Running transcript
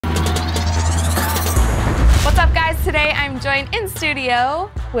up, guys? Today I'm joined in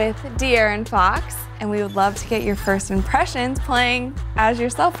studio with De'Aaron Fox, and we would love to get your first impressions playing as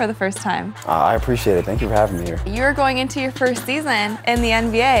yourself for the first time. I appreciate it. Thank you for having me here. You're going into your first season in the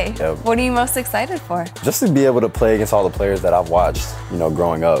NBA. Yep. What are you most excited for? Just to be able to play against all the players that I've watched,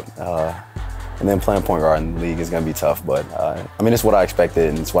 growing up. And then playing point guard in the league is going to be tough, but I mean, it's what I expected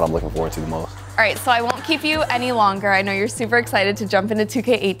and it's what I'm looking forward to the most. All right, so I won't keep you any longer. I know you're super excited to jump into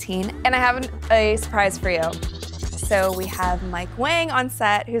 2K18, and I have a surprise for you. So we have Mike Wang on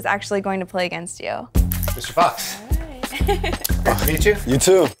set, who's actually going to play against you. Mr. Fox. All right. Nice to meet you. You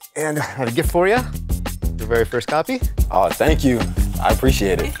too. And I have a gift for you. Your very first copy. Oh, thank you. I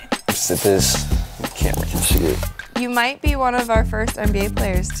appreciate it. Sip this. Camera can see it. You might be one of our first NBA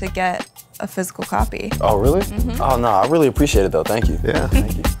players to get a physical copy. Oh, really? Mm-hmm. Oh, no, I really appreciate it, though. Thank you. Yeah.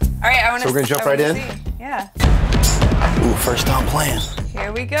 Thank you. All right, I want to. So we're gonna jump right in? Yeah. Ooh, first time playing.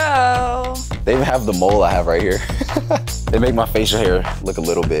 Here we go. They even have the mole I have right here. They make my facial hair look a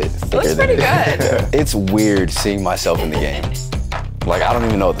little bit thicker Looks pretty good. It's weird seeing myself in the game. Like, I don't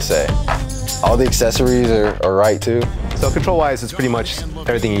even know what to say. All the accessories are right, too. So control-wise, it's pretty much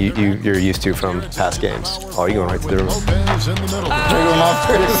everything you're used to from past games. Oh, you're going right to the room. Drinking my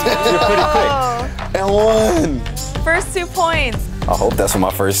first. You're pretty quick. And one. First 2 points. I hope that's what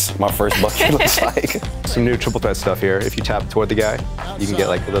my first bucket looks like. Some new triple threat stuff here. If you tap toward the guy, you can get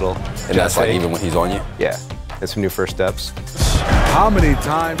like a little. And that's like even when he's on you? Yeah. And some new first steps. How many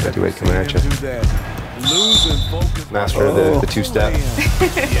times Got to wait coming at you. Master the two-step.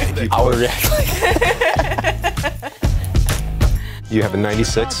 I would react like You have a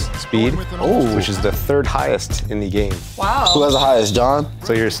 96 speed, which is the third highest in the game. Wow. Who has the highest, John?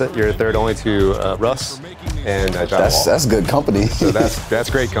 So you're third only to Russ and John Wall. That's good company. So that's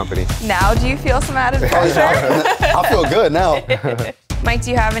great company. Now, do you feel some added pressure? I feel good now. Mike, do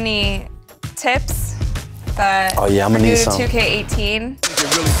you have any tips that Oh, yeah, I'm gonna need some. 2K18?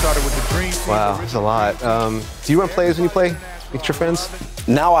 Wow, that's a lot. Do you run plays when you play with your friends?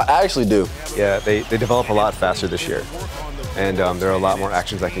 Now I actually do. Yeah, they develop a lot faster this year. And there are a lot more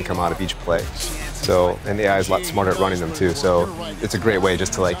actions that can come out of each play. So, and the AI is a lot smarter at running them too. So it's a great way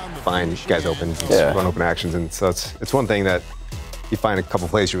just to like find guys open, and just run open actions. And so it's one thing that you find a couple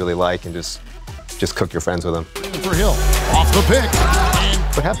plays you really like and just cook your friends with them. For Hill, off the pick.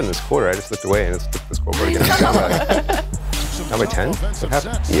 What happened this quarter? I just looked away and it's the scoreboard again. Number 10? What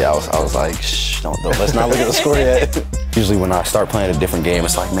happened? Yeah, I was like, shh, don't, let's not look at the score yet. Usually when I start playing a different game,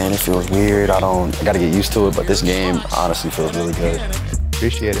 it's like, man, it feels weird. I gotta get used to it, but this game honestly feels really good.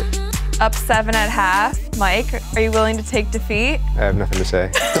 Appreciate it. Up 7 at half. Mike, are you willing to take defeat? I have nothing to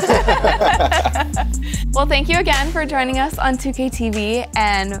say. Well, thank you again for joining us on 2K TV,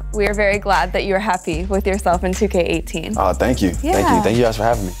 and we are very glad that you are happy with yourself in 2K18. Thank you. Yeah. Thank you guys for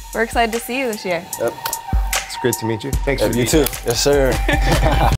having me. We're excited to see you this year. Yep. It's great to meet you. Thanks for You too. Yes, sir.